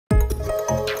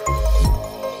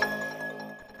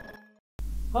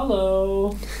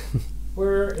Hello!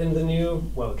 We're in the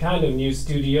new, well, kind of new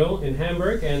studio in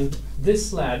Hamburg, and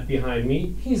this lad behind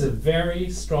me, he's a very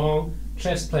strong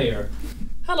chess player.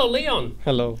 Hello, Leon!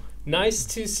 Hello. Nice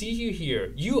to see you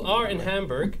here. You are in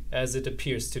Hamburg, as it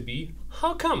appears to be.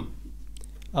 How come?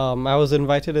 I was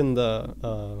invited in the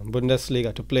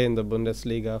Bundesliga to play in the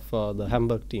Bundesliga for the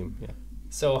Hamburg team. Yeah.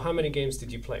 So, how many games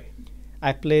did you play?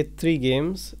 I played 3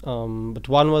 games, but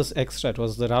one was extra. It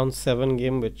was the round 7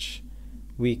 game, which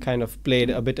we kind of played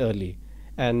a bit early.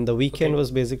 And the weekend was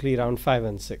basically round 5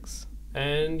 and 6.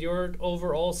 And your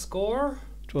overall score?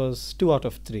 It was 2 out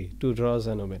of 3, 2 draws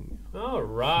and a win. All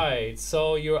right,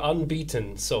 so you're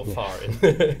unbeaten so far.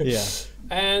 Yeah.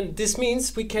 And this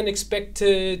means we can expect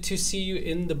to see you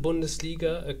in the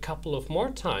Bundesliga a couple of more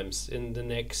times in the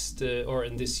next, or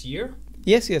in this year?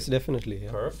 Yes, definitely.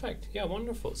 Yeah. Perfect. Yeah,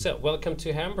 wonderful. So, welcome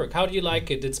to Hamburg. How do you like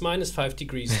it? It's -5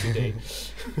 degrees today.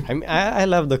 I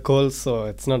love the cold, so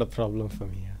it's not a problem for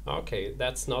me. Yeah. Okay,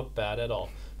 that's not bad at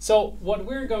all. So, what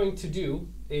we're going to do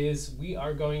is we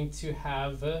are going to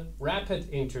have a rapid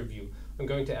interview. I'm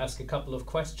going to ask a couple of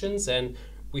questions, and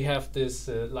we have this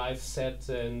live set,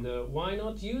 and why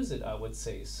not use it, I would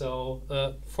say. So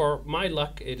for my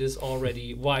luck, it is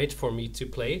already white for me to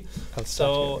play.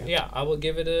 So yeah, I will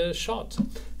give it a shot.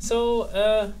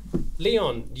 So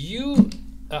Leon,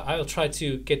 I'll try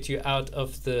to get you out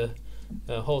of the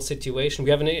whole situation.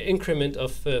 We have an increment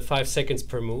of 5 seconds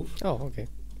per move. Oh, okay.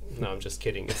 No, I'm just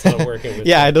kidding. It's not working with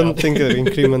yeah, I don't think the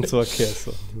increments work here.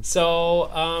 So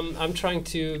I'm trying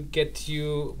to get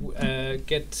to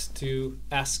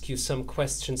ask you some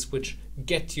questions which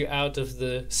get you out of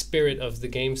the spirit of the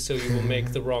game, so you will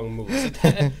make the wrong moves.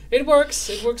 It works.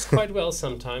 It works quite well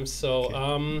sometimes. So,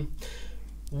 okay.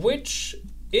 Which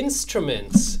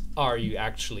instruments are you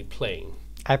actually playing?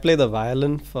 I play the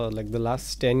violin for like the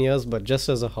last 10 years, but just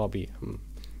as a hobby.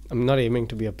 I'm not aiming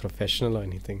to be a professional or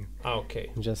anything. Okay.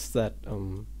 Just that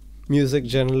music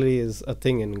generally is a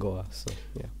thing in Goa. So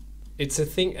yeah. It's a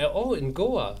thing. Oh, in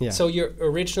Goa. Yeah. So you're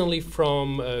originally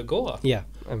from Goa. Yeah,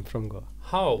 I'm from Goa.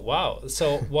 Oh wow!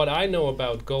 So what I know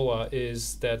about Goa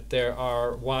is that there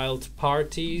are wild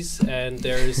parties and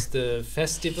there's the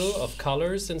festival of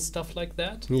colors and stuff like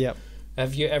that. Yeah.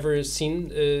 Have you ever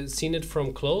seen it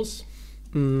from close?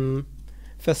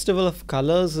 Festival of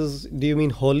Colors is, do you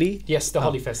mean Holi? Yes, the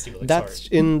Holi festival. That's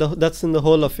in the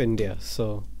whole of India.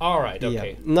 So all right,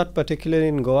 okay. Yeah, not particularly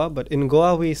in Goa, but in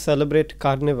Goa we celebrate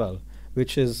Carnival,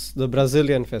 which is the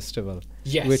Brazilian festival.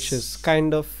 Yes. Which is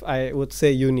kind of, I would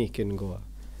say, unique in Goa.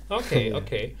 Okay, yeah.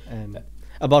 Okay. And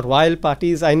about wild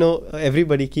parties, I know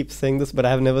everybody keeps saying this, but I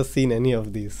have never seen any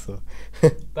of these. So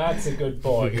that's a good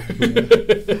boy.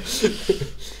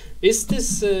 Is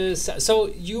this so?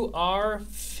 You are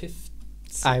 15.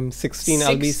 I'm 16.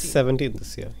 I'll be 17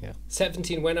 this year. Yeah.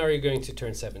 17. When are you going to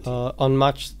turn 17? On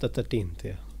March the 13th.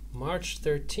 Yeah. March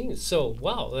 13th. So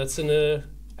wow, that's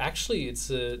actually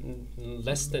it's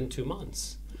less than 2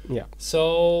 months. Yeah.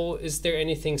 So is there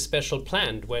anything special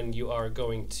planned when you are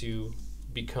going to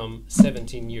become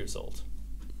 17 years old?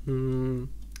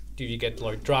 Do you get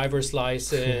like driver's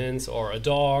license or a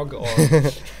dog or?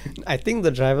 I think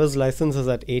the driver's license is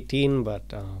at 18,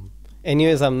 but.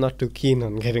 Anyways, I'm not too keen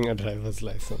on getting a driver's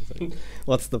license.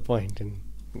 What's the point in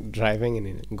driving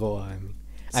in Goa? I mean,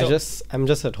 I'm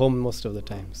just at home most of the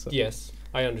time. So yes,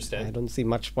 I understand. I don't see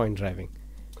much point driving.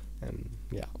 And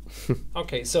yeah.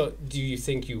 Okay, so do you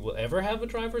think you will ever have a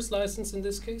driver's license in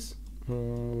this case?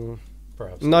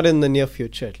 Perhaps not in the near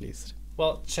future, at least.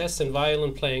 Well, chess and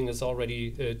violin playing is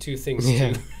already 2 things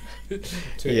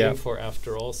to aim for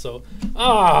after all. So,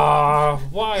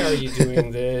 why are you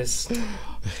doing this?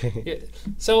 Yeah.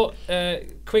 So,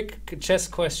 quick chess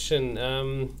question.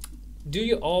 Do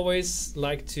you always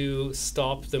like to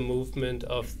stop the movement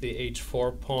of the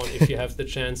h4 pawn if you have the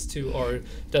chance to, or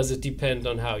does it depend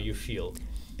on how you feel?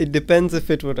 It depends if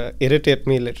it would irritate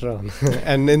me later on.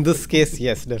 And in this case,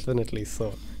 yes, definitely.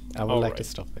 So, I would like to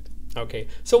stop it. Okay.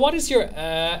 So, what is your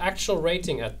actual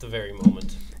rating at the very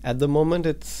moment? At the moment,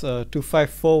 it's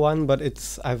 2541, but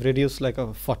I've reduced like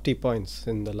 40 points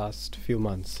in the last few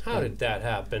months. How did that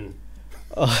happen?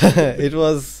 It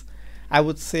was, I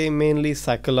would say, mainly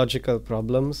psychological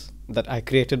problems that I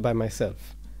created by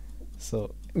myself.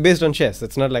 So based on chess,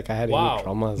 it's not like I had any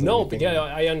traumas. No, but yeah,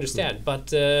 I understand. Yeah.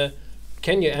 But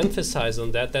can you emphasize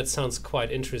on that? That sounds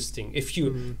quite interesting. If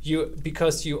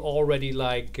because you already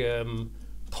like.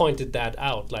 Pointed that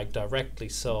out like directly.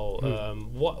 So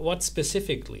what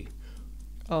specifically?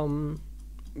 Well,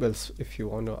 if you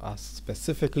want to ask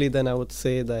specifically, then I would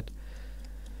say that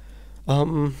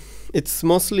it's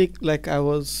mostly like I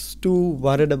was too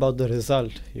worried about the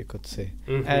result, you could say.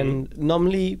 And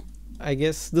normally I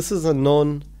guess this is a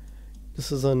known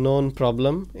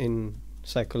problem in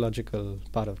psychological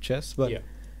part of chess, but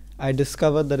I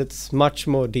discovered that it's much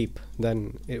more deep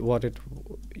than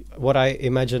what I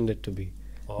imagined it to be.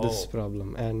 This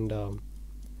problem, and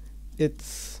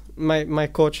it's my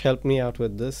coach helped me out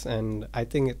with this, and I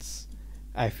think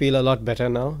I feel a lot better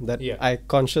now that I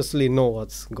consciously know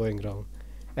what's going wrong,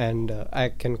 and I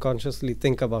can consciously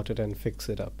think about it and fix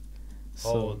it up.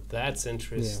 So, that's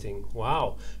interesting.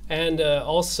 Wow. And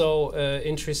also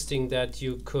interesting that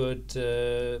you could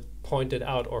point it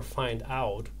out or find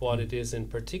out what it is in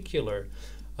particular.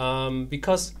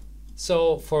 Because,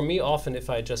 so for me, often if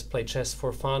I just play chess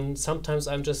for fun, sometimes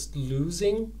I'm just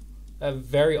losing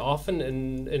very often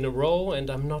in a row, and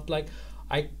I'm not like,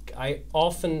 I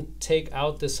often take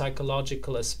out the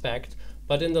psychological aspect.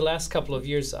 But in the last couple of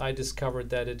years, I discovered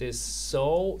that it is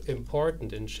so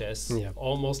important in chess,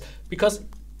 almost, because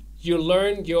you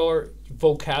learn your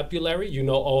vocabulary, you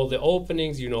know all the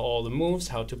openings, you know all the moves,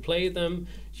 how to play them,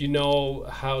 you know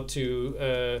how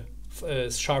to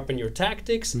sharpen your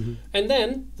tactics, and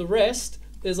then the rest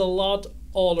is a lot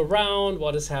all around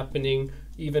what is happening,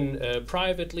 even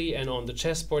privately and on the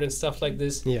chessboard and stuff like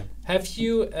this. Have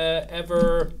you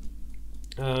ever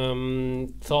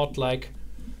thought like,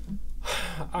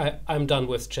 I'm done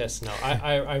with chess now.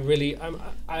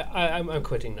 I'm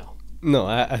quitting now. No,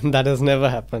 that has never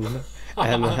happened,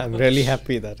 and I'm really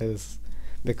happy that is,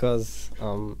 because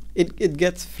it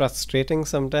gets frustrating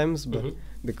sometimes, but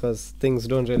because things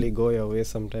don't really go your way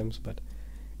sometimes, but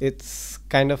it's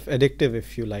kind of addictive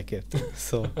if you like it.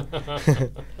 So,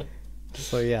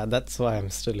 so yeah, that's why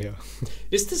I'm still here.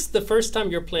 Is this the first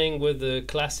time you're playing with a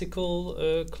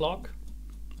classical clock?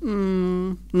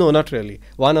 No, not really.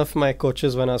 One of my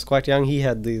coaches, when I was quite young, he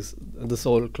had this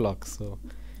old clock, so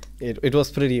it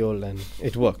was pretty old and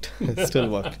it worked. It still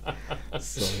worked.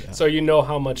 So you know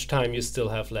how much time you still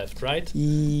have left, right?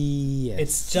 Yes.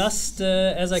 It's just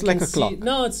as I can like a see. clock.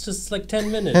 No, it's just like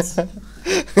 10 minutes.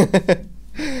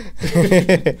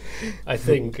 I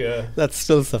think that's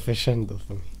still sufficient though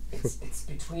for me. It's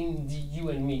between you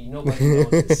and me. Nobody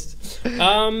noticed.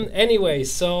 Anyway,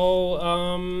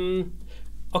 so.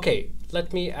 Okay,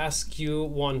 let me ask you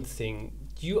one thing.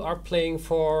 You are playing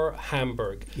for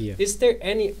Hamburg. Is there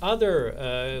any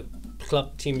other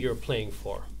club team you're playing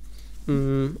for?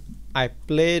 I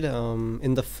played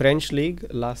in the French league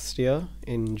last year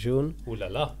in June. Ooh la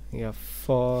la. Yeah,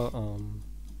 for what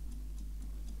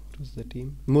was the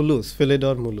team? Mulhouse,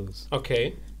 Philidor Mulhouse.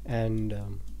 Okay. And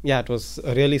it was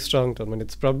a really strong tournament.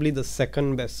 It's probably the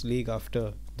second best league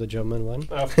after the German one.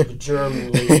 After the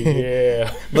German league,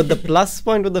 yeah. But the plus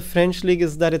point with the French league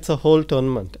is that it's a whole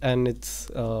tournament, and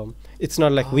it's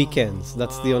not like weekends.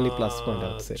 That's the only plus point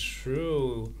I would say.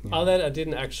 True. Oh, that I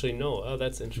didn't actually know. Oh,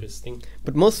 that's interesting.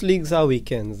 But most leagues are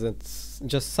weekends. It's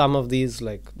just some of these,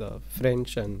 like the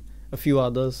French and a few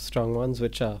others, strong ones,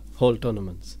 which are whole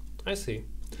tournaments. I see.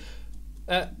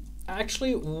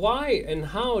 Actually, why and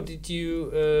how did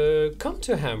you come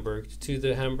to Hamburg, to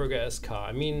the Hamburger SK?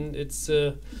 I mean, it's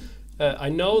I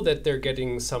know that they're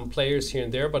getting some players here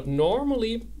and there, but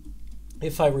normally,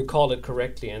 if I recall it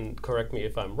correctly, and correct me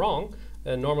if I'm wrong,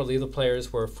 normally the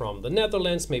players were from the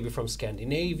Netherlands, maybe from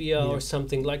Scandinavia or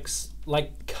something like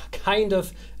kind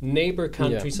of neighbor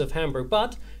countries of Hamburg.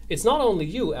 But it's not only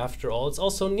you, after all. It's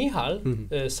also Nihal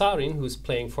Sarin, who's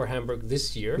playing for Hamburg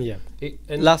this year.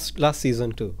 And last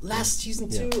season too. Last season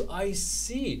too. I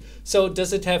see. So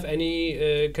does it have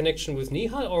any connection with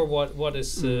Nihal, or what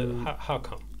is how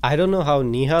come? I don't know how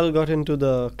Nihal got into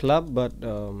the club, but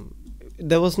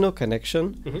there was no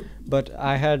connection. But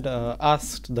I had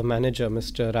asked the manager,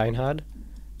 Mr. Reinhard.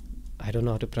 I don't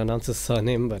know how to pronounce his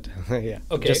surname, but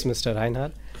just Mr.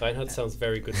 Reinhard. Reinhard sounds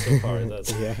very good so far.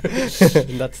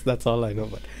 That's all I know.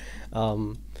 But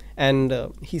and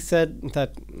he said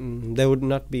that there would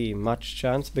not be much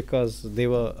chance because they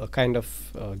were kind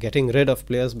of getting rid of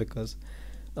players, because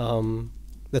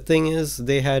the thing is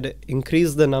they had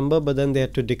increased the number, but then they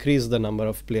had to decrease the number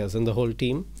of players in the whole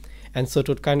team, and so it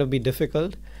would kind of be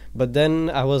difficult. But then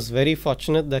I was very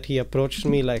fortunate that he approached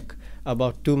me like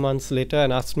about 2 months later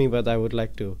and asked me whether I would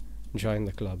like to join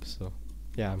the club. So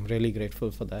yeah, I'm really grateful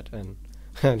for that, and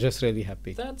I'm just really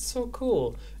happy. That's so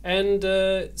cool. And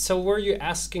so were you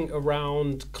asking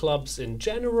around clubs in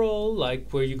general, like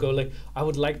where you go like, I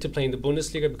would like to play in the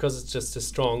Bundesliga because it's just a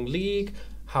strong league?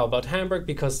 How about Hamburg?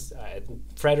 Because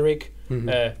Frederick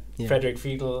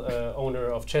Fiedel,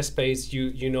 owner of ChessBase,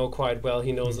 you know quite well.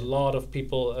 He knows a lot of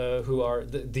people who are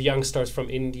the youngsters from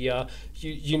India.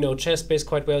 You know ChessBase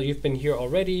quite well. You've been here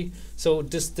already. So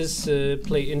does this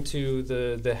play into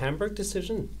the Hamburg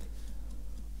decision?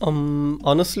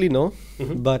 Honestly, no.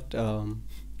 But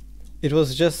it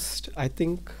was just, I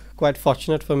think, quite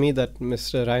fortunate for me that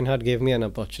Mr. Reinhardt gave me an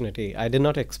opportunity. I did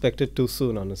not expect it too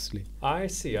soon, honestly. I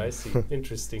see.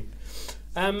 Interesting.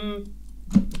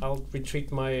 I'll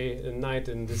retreat my knight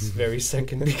in this very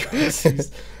second because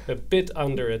he's a bit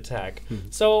under attack.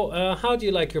 So, how do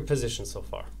you like your position so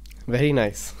far? Very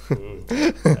nice.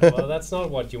 Well, that's not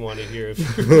what you want to hear.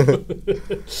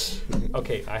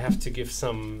 Okay, I have to give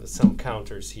some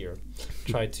counters here.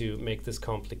 Try to make this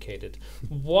complicated.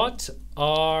 What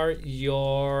are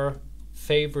your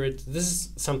favorite? This is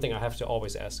something I have to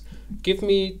always ask. Give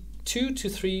me 2 to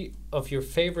 3 of your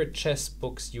favorite chess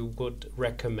books you would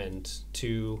recommend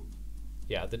to,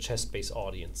 the ChessBase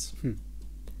audience.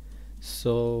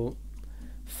 So,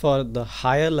 for the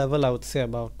higher level, I would say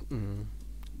about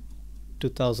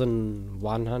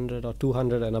 2,100 or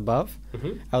 200 and above.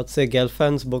 I would say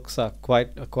Gelfand's books are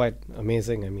quite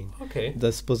amazing. I mean,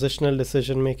 there's positional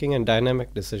decision making and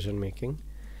dynamic decision making,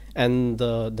 and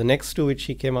the next two which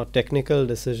he came out, technical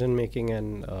decision making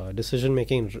and decision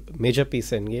making major piece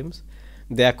endgames,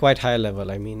 they are quite high level.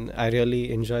 I mean, I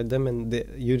really enjoyed them, and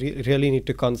you really need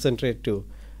to concentrate to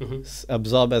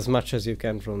absorb as much as you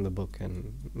can from the book.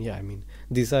 And I mean,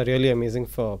 these are really amazing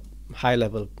for high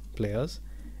level players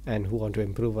and who want to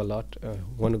improve a lot,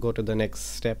 want to go to the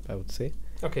next step, I would say.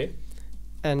 Okay.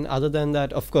 And other than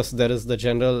that, of course, there is the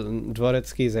general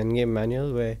Dvoretsky's Endgame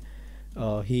Manual, where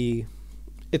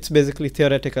it's basically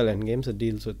theoretical endgames. It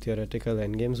deals with theoretical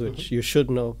endgames, which you should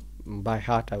know by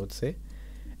heart, I would say.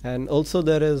 And also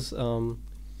there is, I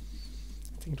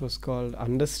think it was called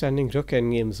Understanding Rook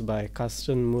Endgames by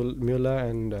Carsten Müller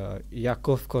and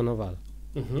Yakov Konoval.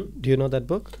 Do you know that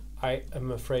book? I am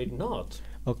afraid not.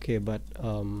 Okay, but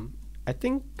I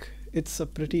think it's a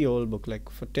pretty old book, like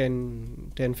for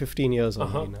 10-15 years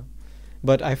only now.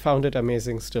 But I found it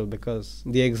amazing still because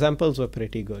the examples were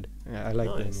pretty good. I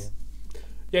like them.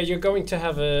 Yeah, you're going to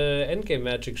have a Endgame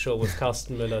Magic show with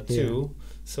Carsten Müller too.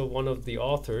 So one of the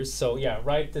authors. So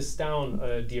write this down,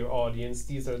 dear audience.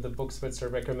 These are the books which are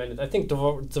recommended. I think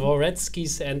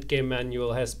Dvoretsky's Endgame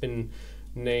Manual has been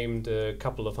named a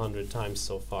couple of 100 times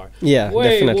so far. Yeah,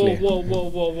 definitely.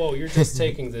 Whoa. You're just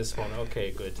taking this one.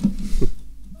 Okay, good.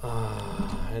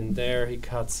 And there he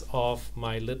cuts off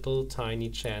my little tiny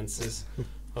chances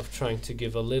of trying to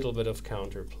give a little bit of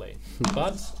counterplay.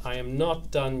 But I am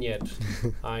not done yet.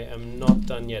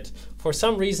 For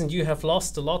some reason, you have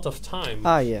lost a lot of time.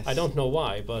 Yes. I don't know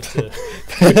why, but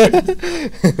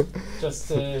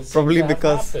just probably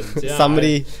because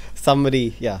somebody,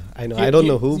 I know. I don't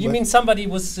know who. You mean somebody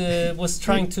was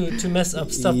trying to mess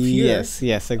up stuff here?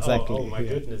 Yes, exactly. Oh my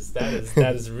goodness, that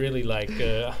is really like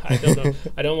I don't know.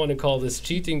 I don't want to call this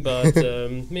cheating, but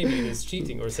maybe it is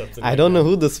cheating or something. I don't know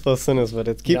who this person is, but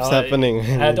it keeps happening.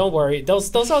 Don't worry.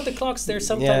 Those are the clocks. They're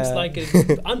sometimes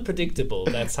unpredictable.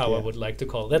 That's how I would like to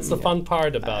call it. That's the fun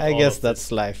part about. I guess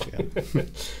that's life. Yeah.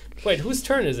 Wait, whose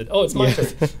turn is it? Oh, it's my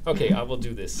turn. Okay, I will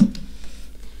do this.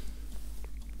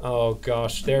 Oh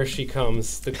gosh, there she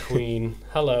comes, the queen.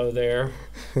 Hello there.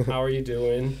 How are you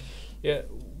doing? Yeah.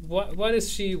 What is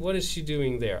she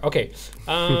doing there? Okay.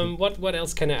 What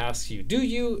else can I ask you?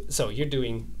 So you're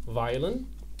doing violin.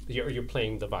 You're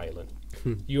playing the violin.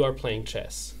 You are playing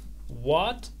chess.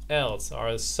 What else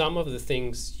are some of the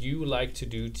things you like to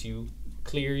do to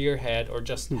clear your head or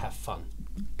just have fun?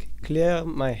 Clear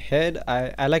my head.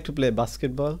 I like to play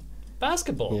basketball.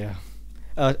 Basketball? Yeah.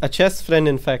 A chess friend,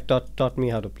 in fact, taught me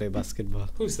how to play basketball.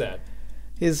 Who's that?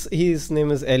 His name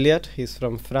is Elliot. He's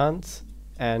from France,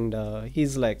 and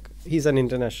he's an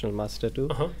international master too.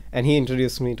 And he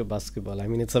introduced me to basketball. I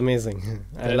mean, it's amazing.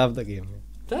 I love the game.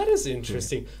 That is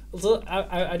interesting. Also,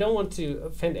 I don't want to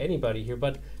offend anybody here,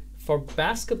 but for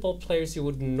basketball players, you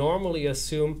would normally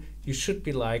assume you should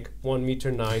be like 1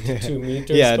 meter 9 to 2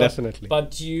 meters. Yeah, definitely.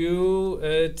 But you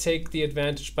take the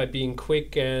advantage by being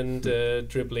quick and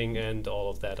dribbling and all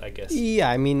of that, I guess. Yeah,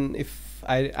 I mean, if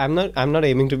I'm not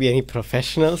aiming to be any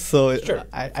professional, so sure,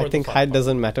 I think height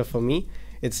doesn't matter for me.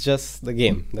 It's just the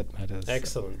game that matters.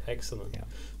 Excellent. Yeah.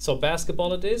 So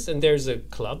basketball it is, and there's a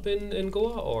club in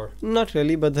Goa, or? Not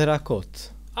really, but there are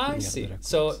courts. I see.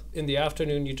 So in the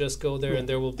afternoon you just go there and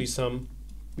there will be some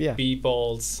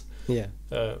b-balls. Yeah,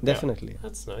 definitely.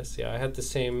 That's nice. Yeah, I had the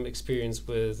same experience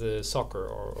with soccer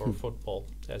or football,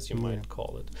 as you might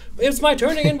call it. It's my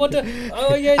turn again. What?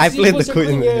 Oh yeah, I played the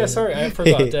queen. Yeah, sorry, I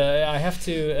forgot. I have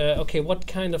to. Okay, what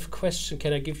kind of question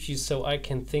can I give you so I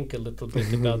can think a little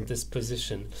bit about this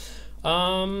position?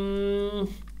 Do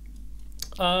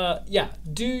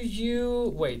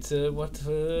you wait?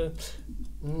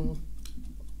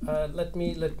 let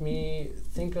me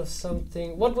think of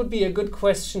something. What would be a good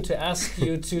question to ask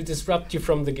you to disrupt you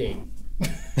from the game?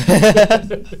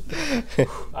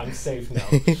 I'm safe now.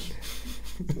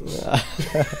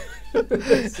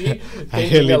 See, I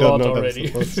really don't know already.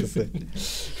 what I'm supposed to say.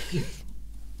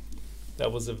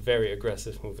 That was a very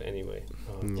aggressive move anyway.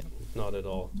 Yeah. Not at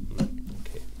all.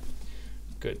 Okay,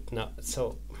 good. Now,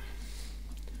 so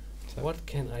what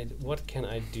can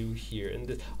I do here? In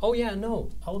this? Oh yeah, no,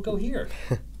 I'll go here.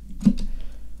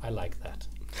 I like that.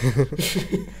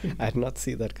 I did not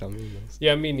see that coming.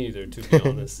 Yeah, me neither, to be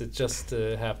honest. It just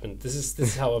happened. This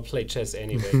is how I play chess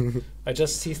anyway. I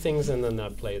just see things and then I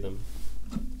play them.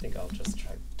 I think I'll just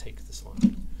try to take this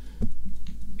one.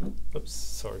 Oops,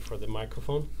 sorry for the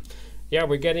microphone. Yeah,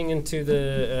 we're getting into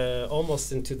the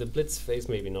almost into the blitz phase.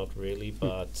 Maybe not really,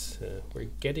 but we're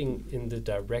getting in the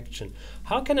direction.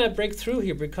 How can I break through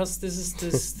here? Because this is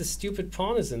the stupid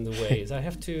pawn is in the way. I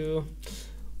have to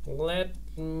let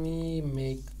me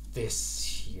make this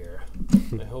here.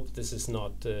 I hope this is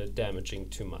not damaging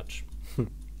too much.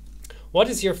 What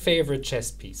is your favorite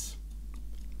chess piece?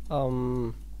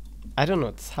 I don't know.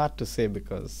 It's hard to say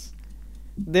because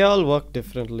they all work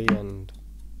differently, and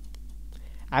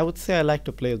I would say I like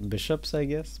to play with bishops, I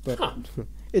guess, but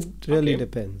it really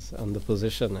depends on the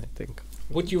position, I think.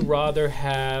 Would you rather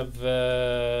have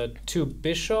 2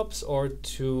 bishops or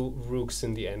 2 rooks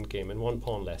in the endgame and 1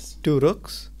 pawn less? 2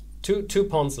 rooks? 2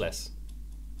 pawns less.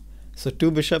 So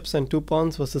 2 bishops and 2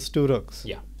 pawns versus 2 rooks?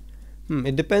 Yeah.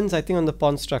 It depends, I think, on the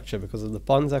pawn structure, because if the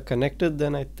pawns are connected,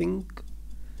 then I think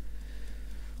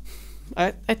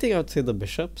I would say the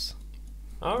bishops.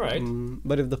 All right.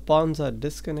 But if the pawns are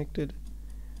disconnected,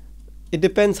 it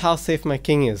depends how safe my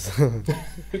king is.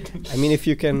 I mean, if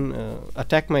you can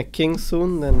attack my king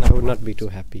soon, then I would not be too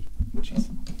happy. Jeez.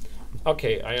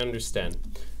 Okay, I understand.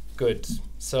 Good.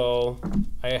 So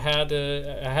I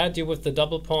had you with the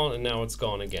double pawn, and now it's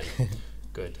gone again.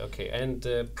 Good. Okay, and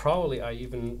probably I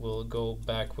even will go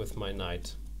back with my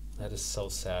knight. That is so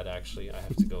sad. Actually, I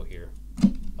have to go here.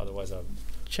 Otherwise, I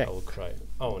will cry.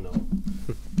 Oh no.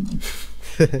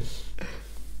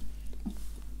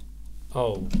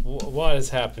 Oh, what is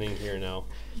happening here now?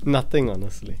 Nothing,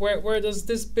 honestly. Where does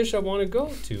this bishop want to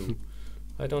go to?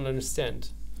 I don't understand.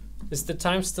 Is the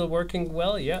time still working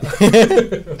well? Yeah.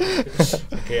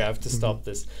 Okay, I have to stop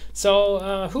this.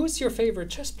 So, who's your favorite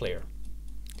chess player?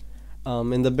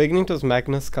 In the beginning, it was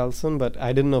Magnus Carlsen, but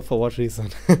I didn't know for what reason.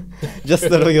 Just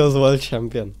that he was world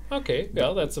champion. Okay,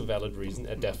 well, that's a valid reason,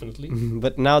 definitely.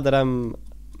 But now that I'm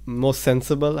more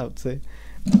sensible, I would say,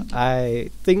 I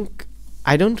think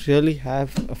I don't really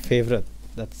have a favorite.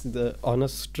 That's the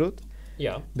honest truth.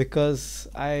 Yeah. Because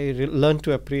I learned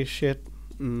to appreciate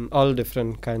all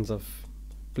different kinds of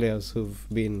players who've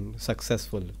been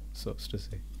successful, so to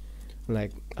say.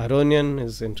 Like Aronian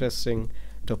is interesting.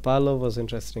 Topalov was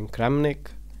interesting.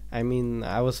 Kramnik. I mean,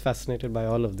 I was fascinated by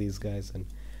all of these guys. And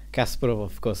Kasparov,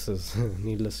 of course, is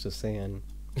needless to say. And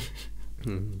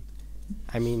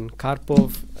I mean,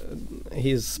 Karpov,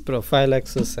 his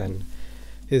prophylaxis and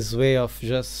his way of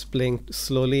just playing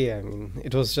slowly, I mean,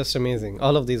 it was just amazing.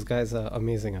 All of these guys are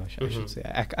amazing, I should say.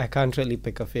 I can't really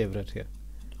pick a favorite here.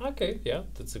 Okay, yeah,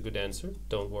 that's a good answer.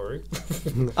 Don't worry.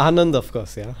 Anand, of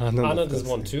course, yeah. Anand is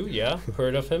one too, yeah.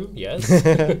 Heard of him, yes.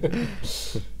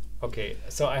 Okay,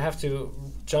 so I have to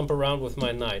jump around with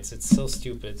my knights. It's so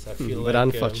stupid. I feel but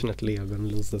unfortunately, you're going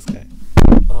to lose this guy.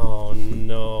 Oh,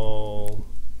 no.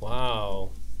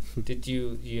 Wow. Did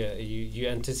you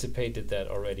anticipated that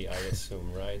already, I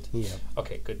assume, right? Yeah.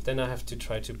 Okay, good. Then I have to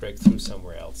try to break through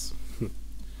somewhere else.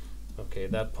 Okay,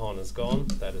 that pawn is gone.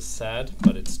 That is sad,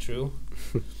 but it's true.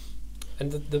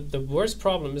 And the worst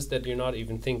problem is that you're not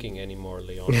even thinking anymore,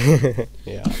 Leon.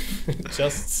 Yeah.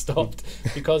 Just stopped.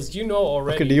 Because you know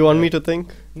already. Okay, do you want me to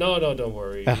think? No, don't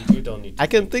worry. You don't need to. I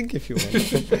can think if you want.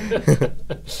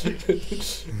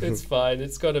 It's fine.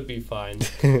 It's going to be fine.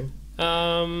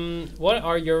 What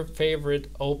are your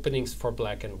favorite openings for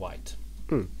black and white?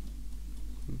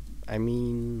 I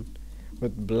mean,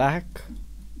 with black,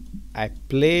 I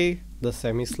play the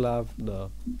semi-Slav, the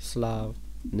Slav,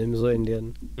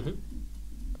 Nimzo-Indian,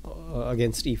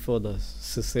 against e4, the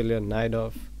Sicilian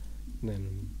Naidov,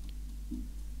 then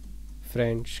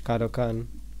French, Caro-Kann.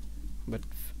 But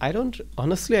I don't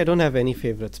have any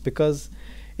favorites, because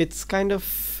it's kind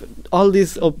of, all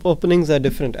these openings are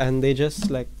different, and they just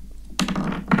like,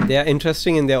 they are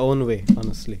interesting in their own way,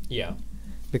 honestly. Yeah.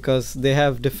 Because they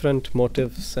have different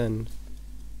motives and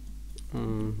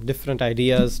different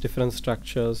ideas, different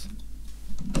structures.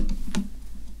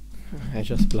 I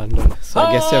just blundered. So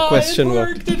I guess your question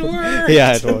worked. It worked!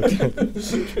 Yeah, it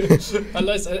worked.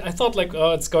 Unless I thought like,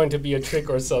 oh, it's going to be a trick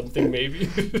or something, maybe.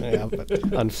 Yeah, but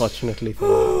unfortunately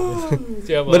for me.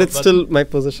 Yeah, well, but it's still, my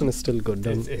position is still good.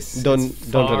 Don't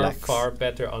relax. Far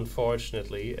better,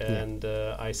 unfortunately, and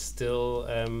I still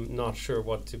am not sure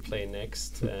what to play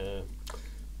next.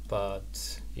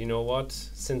 But you know what?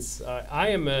 Since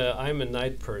I'm a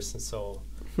night person, so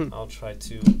I'll try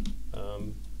to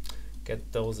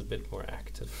get those a bit more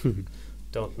active.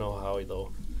 Don't know how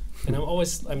though. And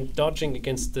I'm dodging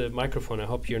against the microphone. I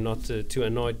hope you're not too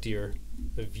annoyed, dear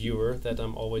viewer, that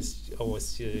I'm always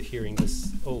hearing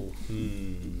this. Oh,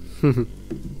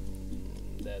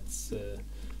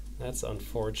 that's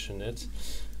unfortunate.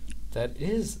 That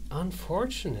is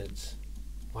unfortunate.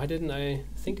 Why didn't I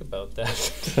think about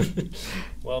that?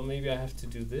 Well, maybe I have to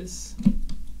do this.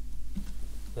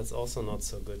 That's also not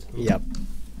so good. Yep.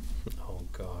 Oh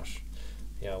gosh.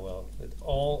 Yeah, well, it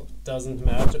all doesn't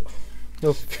matter.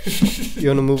 Oh. You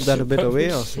want to move that a bit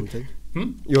away or something?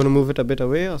 You want to move it a bit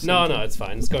away or something? No, it's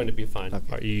fine. It's going to be fine.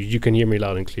 Okay. You can hear me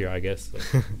loud and clear, I guess.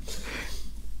 So.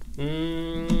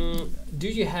 Do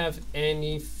you have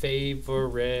any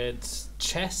favorite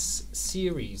chess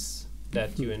series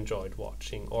that you enjoyed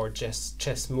watching, or just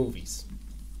chess movies?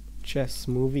 Chess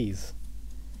movies.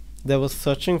 There was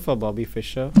Searching for Bobby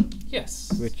Fischer.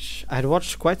 Yes. Which I'd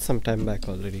watched quite some time back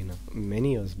already,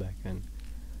 many years back. And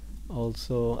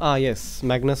also, yes,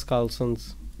 Magnus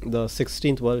Carlsen's The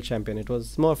 16th World Champion. It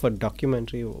was more of a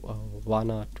documentary,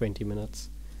 1 hour, 20 minutes.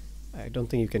 I don't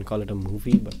think you can call it a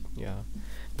movie, but yeah.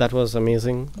 That was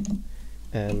amazing.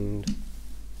 And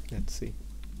let's see.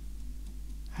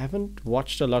 I haven't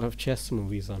watched a lot of chess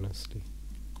movies, honestly.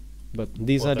 But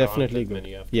these are definitely good.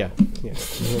 Yeah.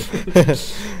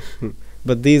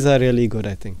 But these are really good,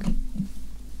 I think.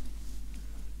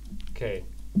 Okay.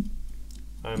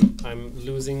 I'm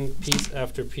losing piece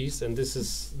after piece, and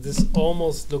this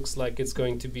almost looks like it's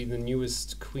going to be the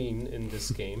newest queen in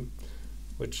this game,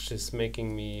 which is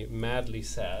making me madly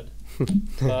sad.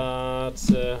 But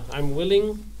I'm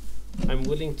willing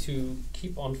to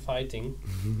keep on fighting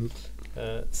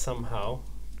somehow.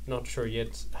 Not sure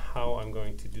yet how I'm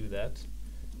going to do that.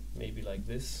 Maybe like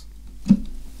this.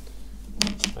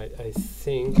 I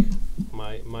think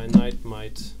my knight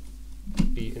might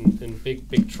be in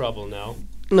big trouble now.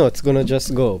 No, it's gonna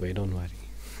just go away, don't worry.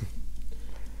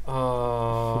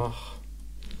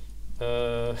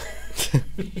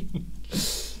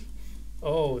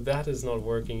 Oh, that is not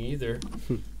working either.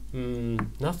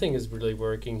 Nothing is really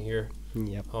working here.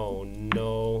 Yep. Oh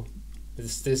no.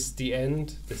 Is this the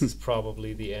end? This is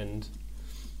probably the end.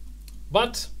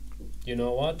 But you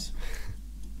know what?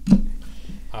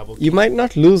 You might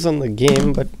not lose on the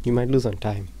game, but you might lose on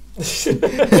time.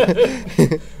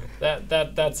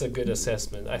 That's a good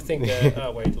assessment. I think.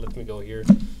 Wait, let me go here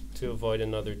to avoid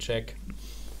another check.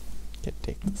 Can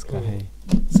take this guy.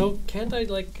 So can't I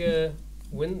like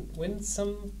win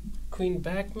some queen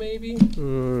back maybe?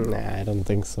 Nah, I don't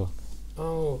think so.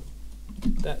 Oh,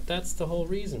 that's the whole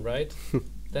reason, right?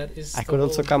 That is. I could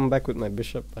also come back with my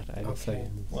bishop, but I don't say.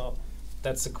 Well,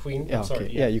 that's a queen. Yeah, I'm sorry.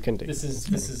 okay. Yeah, you can take. This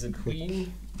is a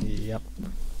queen. Yep.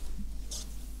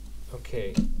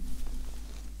 Okay.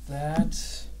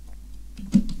 That.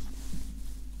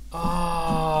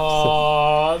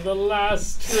 Ah, the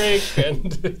last trick,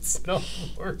 and it's not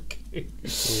working.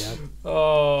 Yep.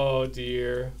 Oh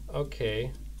dear.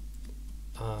 Okay.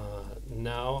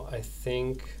 Now I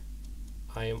think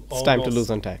I am. It's time to lose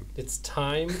on time. It's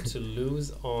time to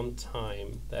lose on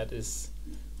time. That is.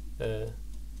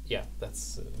 Yeah,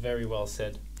 that's very well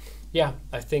said. Yeah,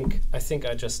 I think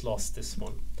I just lost this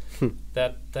one.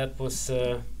 That was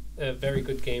a very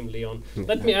good game, Leon.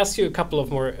 Let me ask you a couple of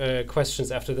more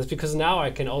questions after this, because now I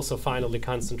can also finally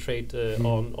concentrate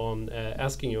on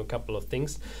asking you a couple of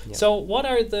things. Yeah. So what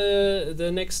are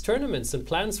the next tournaments and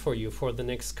plans for you for the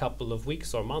next couple of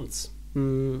weeks or months?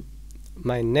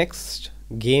 My next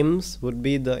games would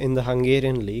be in the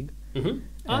Hungarian league.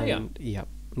 Yeah,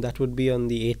 that would be on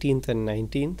the 18th and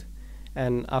 19th.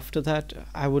 And after that,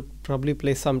 I would probably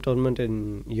play some tournament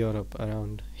in Europe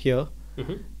around here.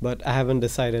 But I haven't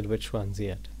decided which ones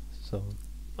yet. So.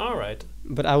 All right.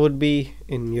 But I would be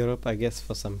in Europe, I guess,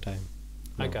 for some time.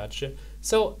 I gotcha.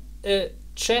 So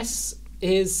chess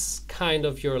is kind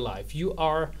of your life. You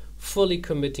are fully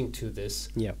committing to this.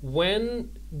 Yeah.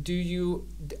 When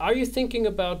are you thinking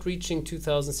about reaching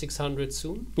 2,600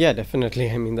 soon? Yeah, definitely.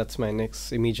 I mean, that's my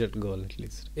next immediate goal, at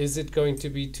least. Is it going to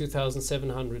be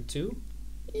 2,700 too?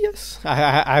 Yes,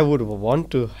 I would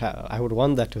want to. I would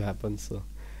want that to happen. So.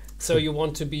 So you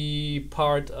want to be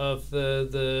part of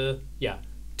the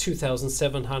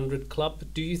 2,700 club.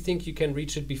 Do you think you can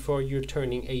reach it before you're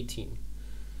turning 18?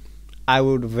 I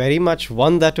would very much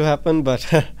want that to happen,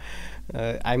 but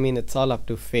I mean, it's all up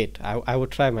to fate. I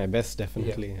would try my best,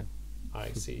 definitely. Yeah.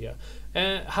 I see,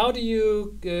 yeah. How do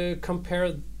you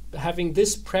compare having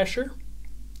this pressure,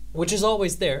 which is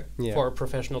always there for a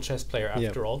professional chess player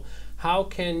after all? How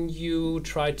can you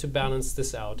try to balance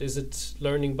this out? Is it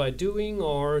learning by doing,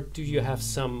 or do you have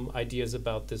some ideas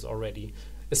about this already?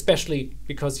 Especially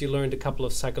because you learned a couple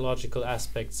of psychological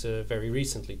aspects very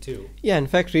recently too. Yeah, in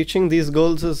fact, reaching these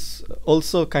goals is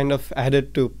also kind of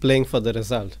added to playing for the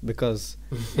result, because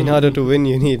in order to win,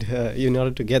 you need, in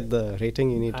order to get the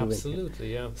rating, you need to win.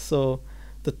 Absolutely, yeah. So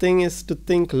the thing is to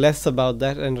think less about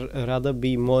that and rather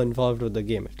be more involved with the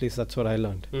game. At least that's what I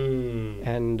learned.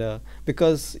 And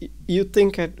because you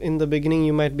think in the beginning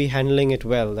you might be handling it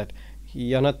well, that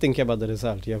you're not thinking about the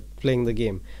result, you're playing the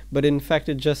game. But in fact,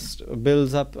 it just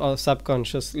builds up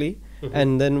subconsciously.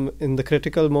 And then in the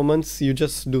critical moments, you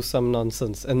just do some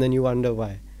nonsense. And then you wonder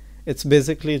why. It's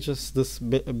basically just this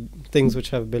things which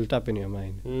have built up in your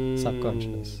mind,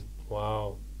 subconscious.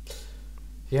 Wow.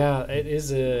 Yeah, it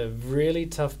is a really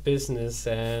tough business.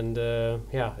 And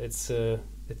yeah,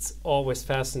 it's always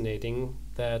fascinating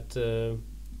that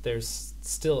there's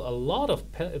still a lot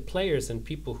of players and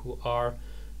people who are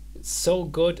so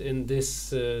good in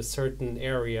this certain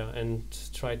area and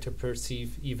try to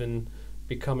perceive even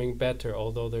becoming better,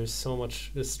 although there's so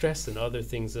much stress and other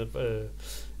things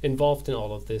involved in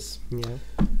all of this.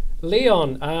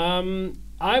 Leon,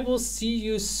 I will see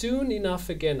you soon enough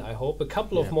again, I hope, a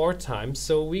couple of more times,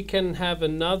 so we can have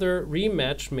another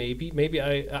rematch maybe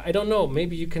I don't know,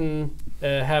 maybe you can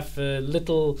have a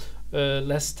little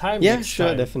less time next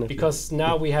time, definitely, because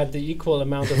now we had the equal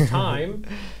amount of time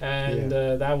and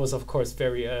that was of course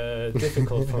very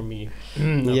difficult for me.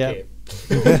 Okay.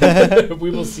 We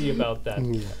will see about that.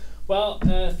 Well,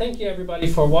 thank you everybody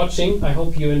for watching. I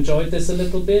hope you enjoyed this a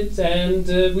little bit, and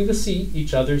we will see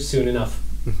each other soon enough.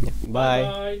 Bye.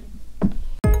 Bye.